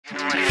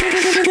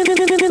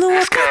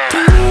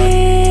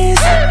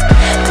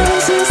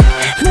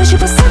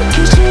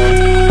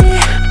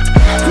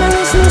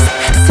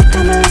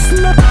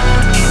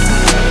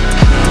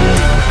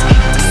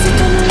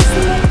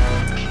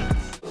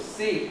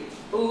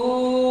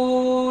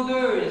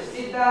둘,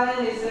 sit down and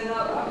listen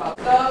up.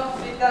 Stop,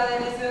 sit down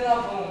and listen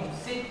up. Boom,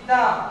 sit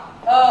down.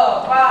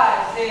 Up,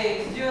 5,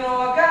 6. You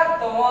know I got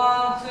the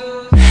 1,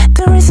 2.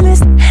 The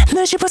Rizzness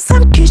널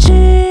집어삼키지.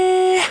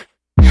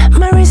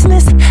 My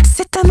Rizzness,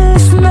 sit down and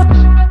listen up.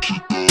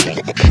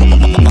 Sit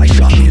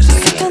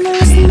down and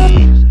listen up.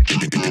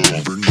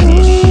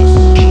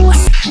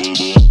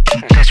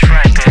 That's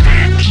right,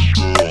 baby.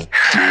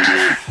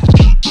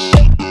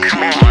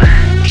 Come on.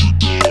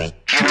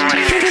 You know what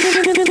it is.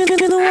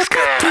 Let's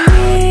go.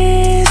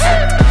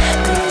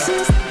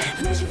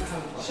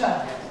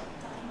 샷.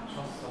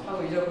 좋았어. 하고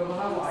이제 그거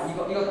하고 이거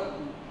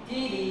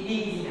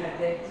디디디 할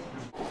때.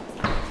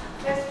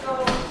 Let's go.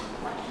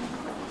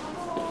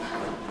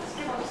 스킵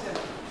해주세요.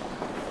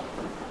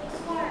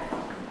 스파이.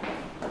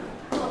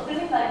 그거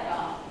들린다니까.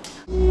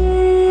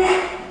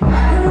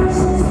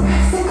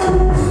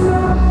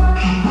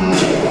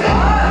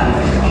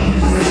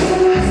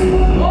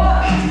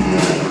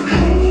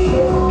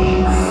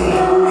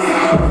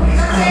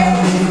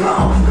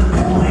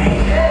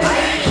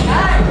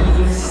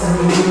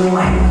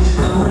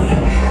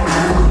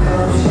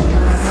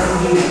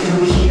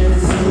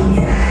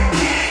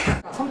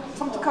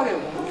 섬뜩하게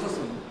웃었어.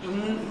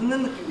 웃는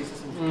느낌도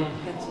있었으면 좋겠다.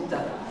 그냥 진짜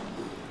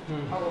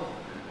하고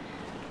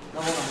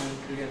넘어가는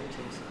그게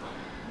재밌어.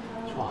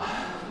 좋아.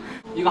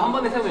 이거 한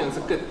번에 세우면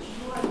연습 끝.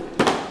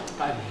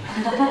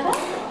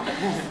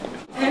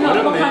 제가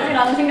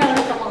행복하지라는 생각을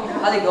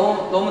했었거든요. 아직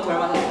너무 덜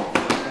맞았어.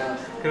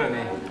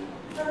 그러네.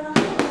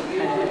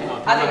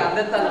 아직 안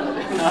됐다는 거네.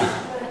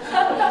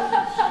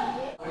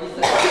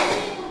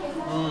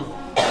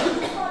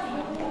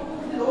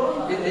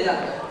 이게 되지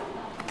않나요?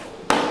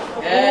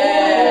 예.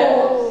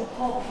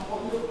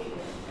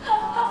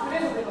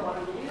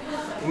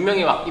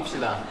 운명에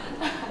맡깁시다.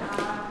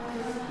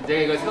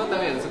 이제 이거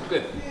세운다면 연습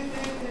끝.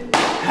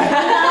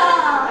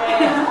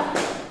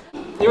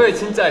 이번에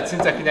진짜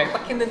그냥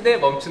딱 했는데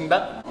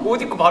멈춘다?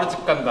 옷 입고 바로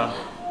집 간다.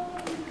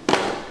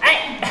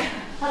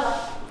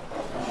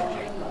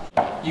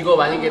 이거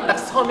만약에 딱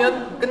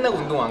서면 끝나고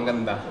운동 안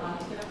간다.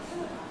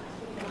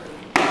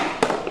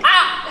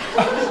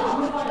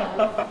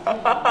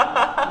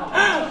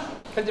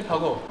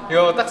 편집하고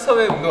이거 딱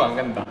서면 운동 안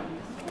간다.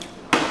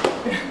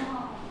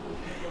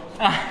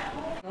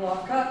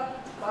 아까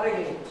빠르게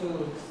 1, 2,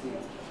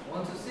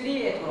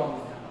 3에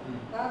돌아옵니다.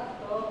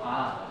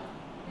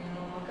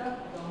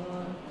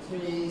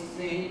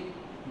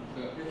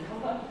 이렇게 한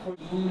번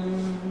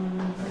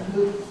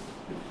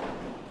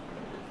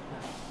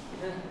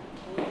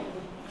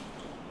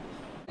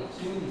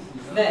질문이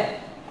있습니다. 네.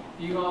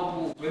 이거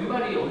하고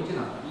왼발이 언제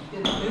나가?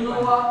 이때는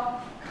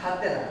윤호와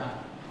갓대다.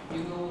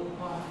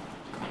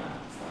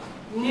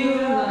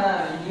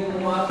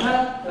 윤호와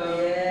갓.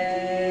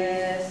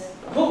 예스.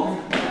 호.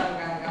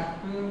 깡깡깡.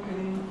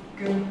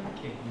 끈끈끈.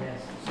 오케이.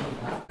 예스.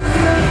 좋습니다.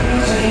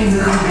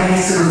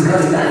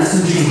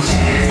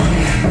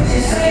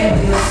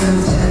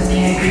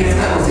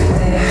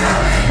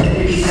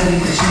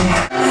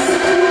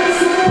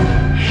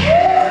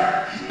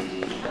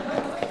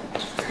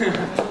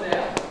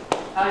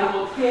 아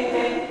이거 어떻게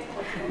해?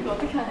 이거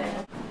어떻게 하냐?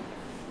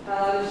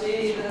 하나 둘씩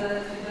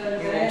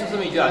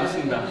멈췄으면 이제 안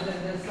쉰다.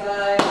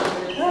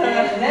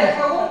 넷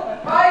하고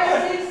 5,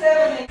 6,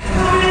 7, 8.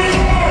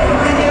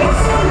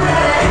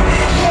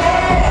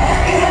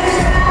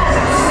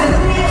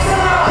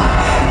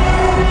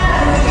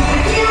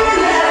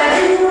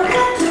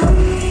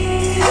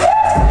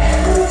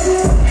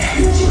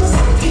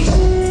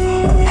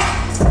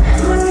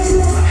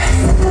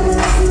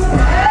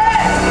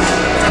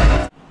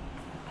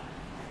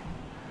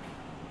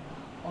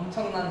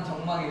 엄청난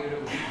정막이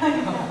흐르고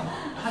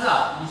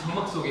하자. 이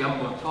정막 속에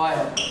한번.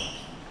 좋아요.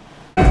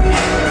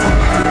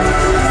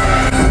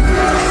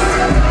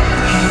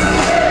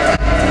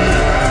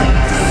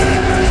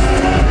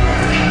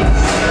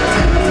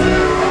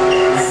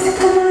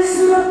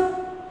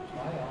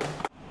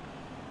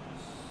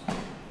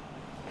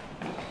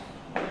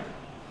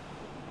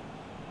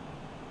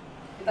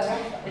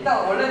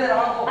 일단 원래대로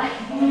하고 너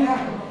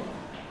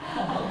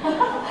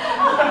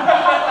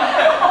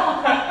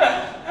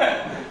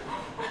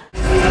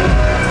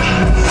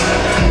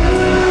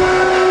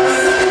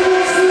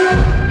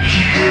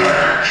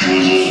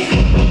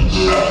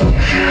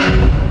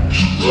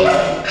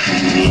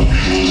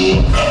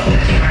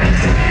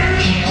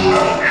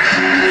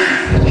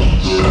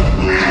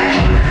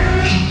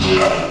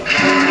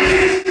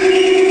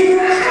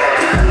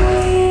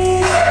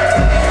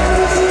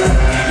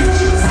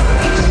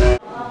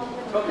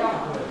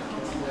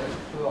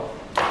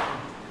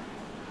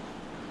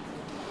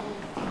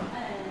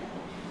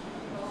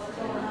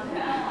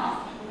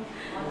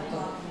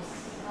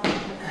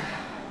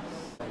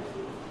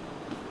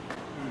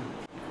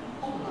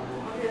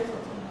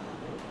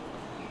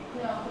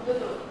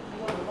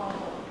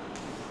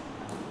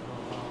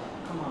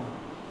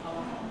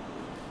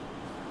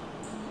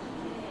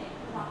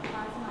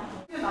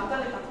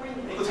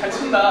잘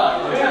친다.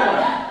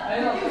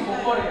 아니 이거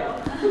목걸이야.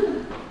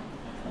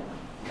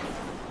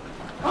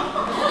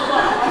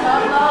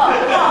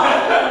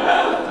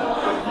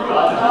 이거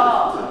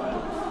맞아.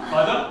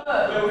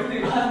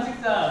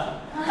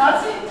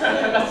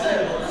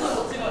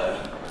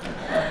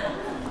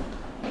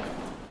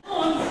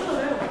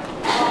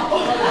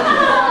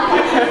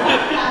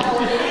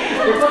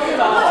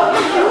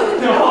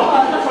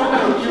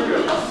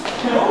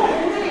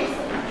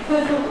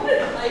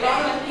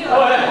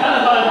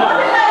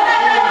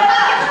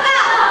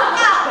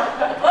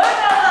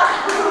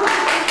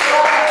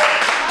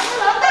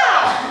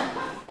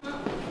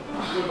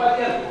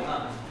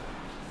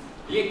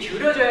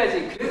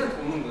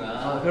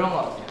 그런 거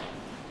같아요.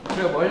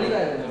 그리고 멀리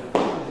가야 되는 거.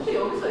 혹시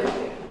여기서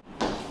이렇게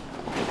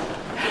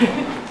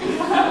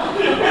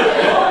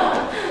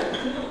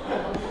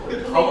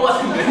바보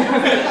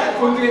같은데?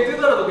 돈 중에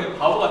뜨더라도 그냥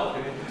바보 같아.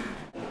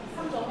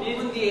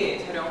 1분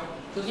뒤에 촬영.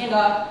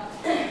 좋습니다.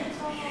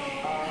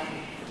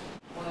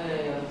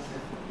 오늘의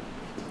연습.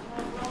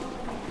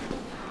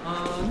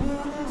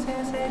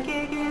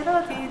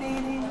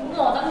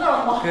 우와 짱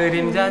잘한다.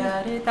 그림자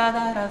나를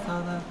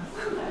따라서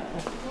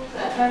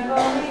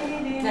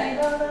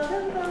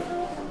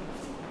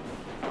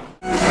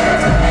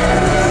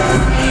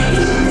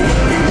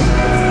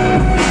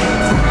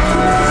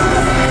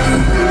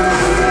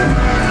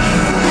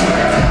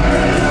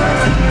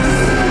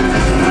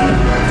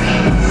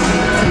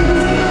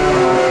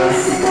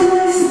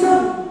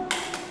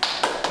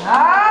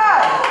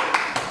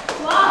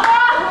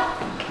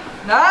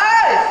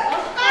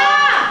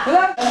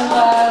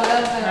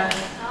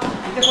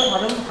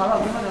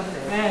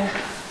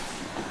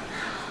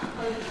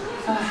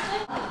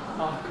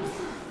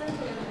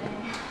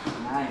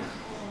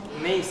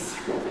네이스.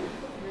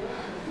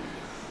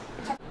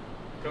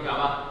 그럼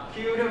아마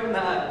기울여면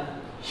난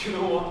You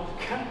know what?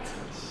 같은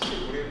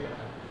모르겠다.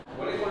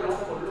 원래 걸로 한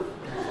걸로.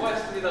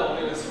 수고하셨습니다.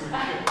 오늘 연습을.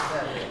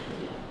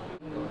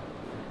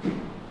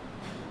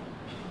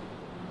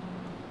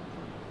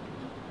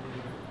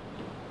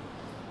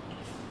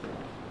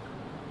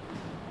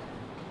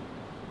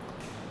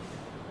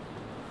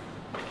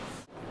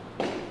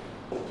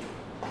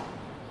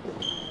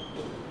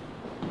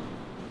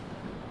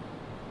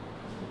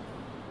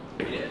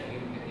 이래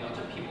되겠는데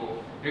어차피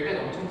뭐 여기까지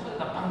엄청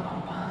커졌다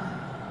빵빵빵.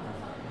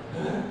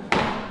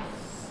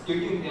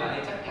 여기 근데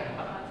안에 작게 안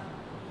봐.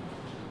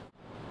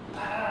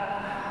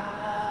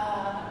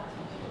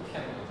 어떻게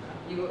하는 거야?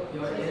 이거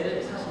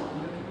얘를 사실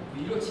이렇게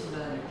위로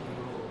친다는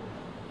느낌으로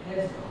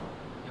해서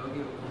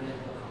여기로 보내는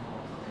거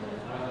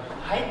상관없어.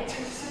 하이트.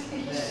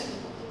 네.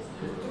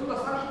 좀더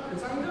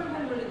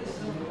쌍절곤 돌리듯이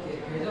이렇게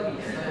궤적이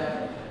있어야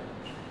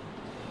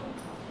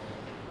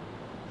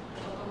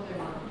첫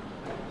번째만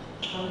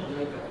하면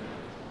여기까지.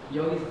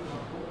 여기서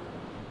잡고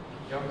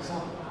여기서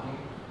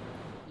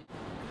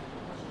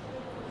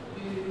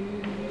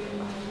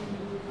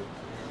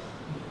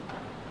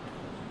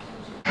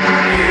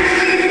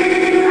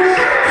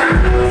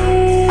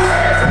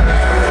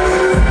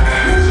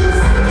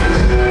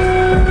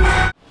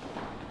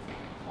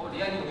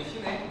리안이 오늘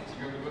쉬네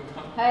지금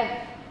이부터. 헤이.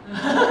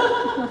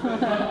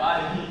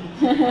 아니.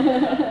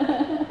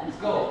 Let's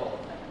go.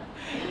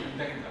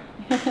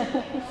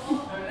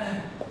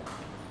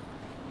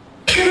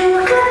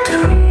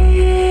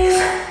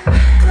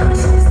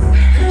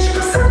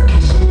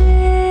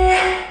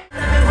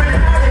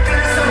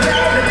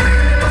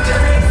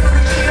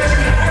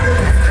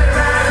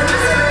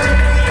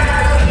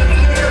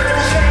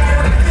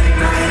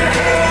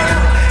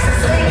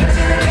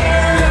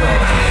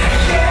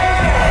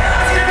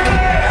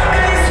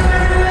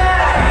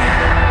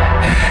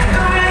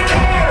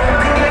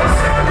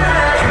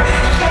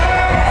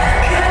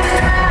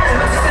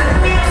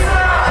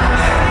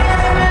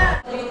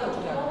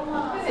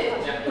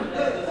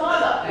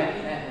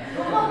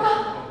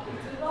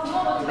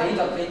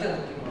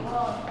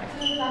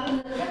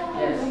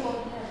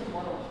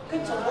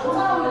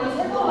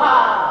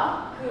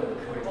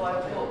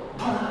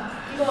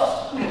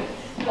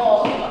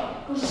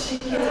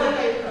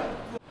 긴장했다.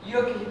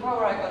 이렇게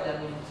힙합을 할 건지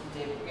아니면 진짜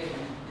예쁘게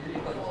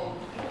늘릴 건지.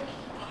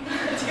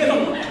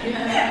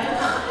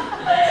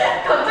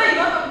 갑자기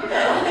이거 웃기다.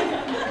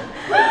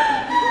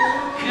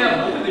 그냥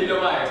모두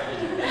늘려봐.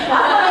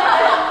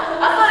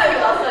 아싸리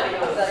이거 아싸리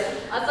이거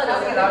아싸리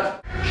나중에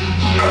나올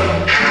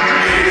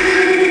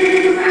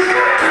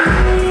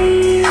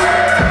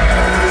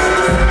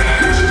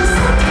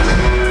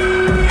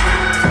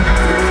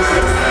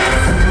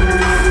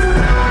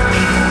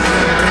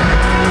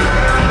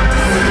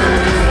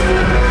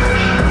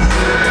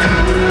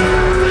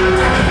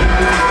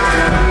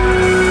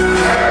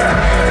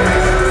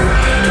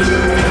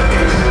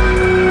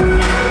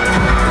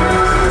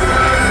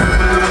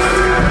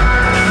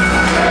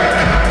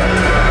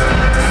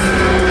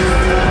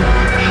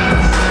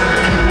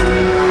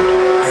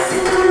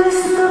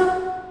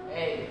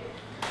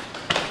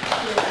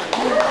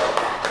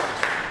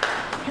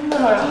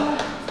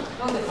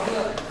그런데 방금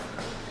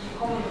이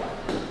커먼드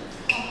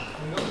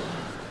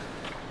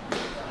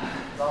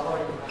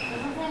놔버리고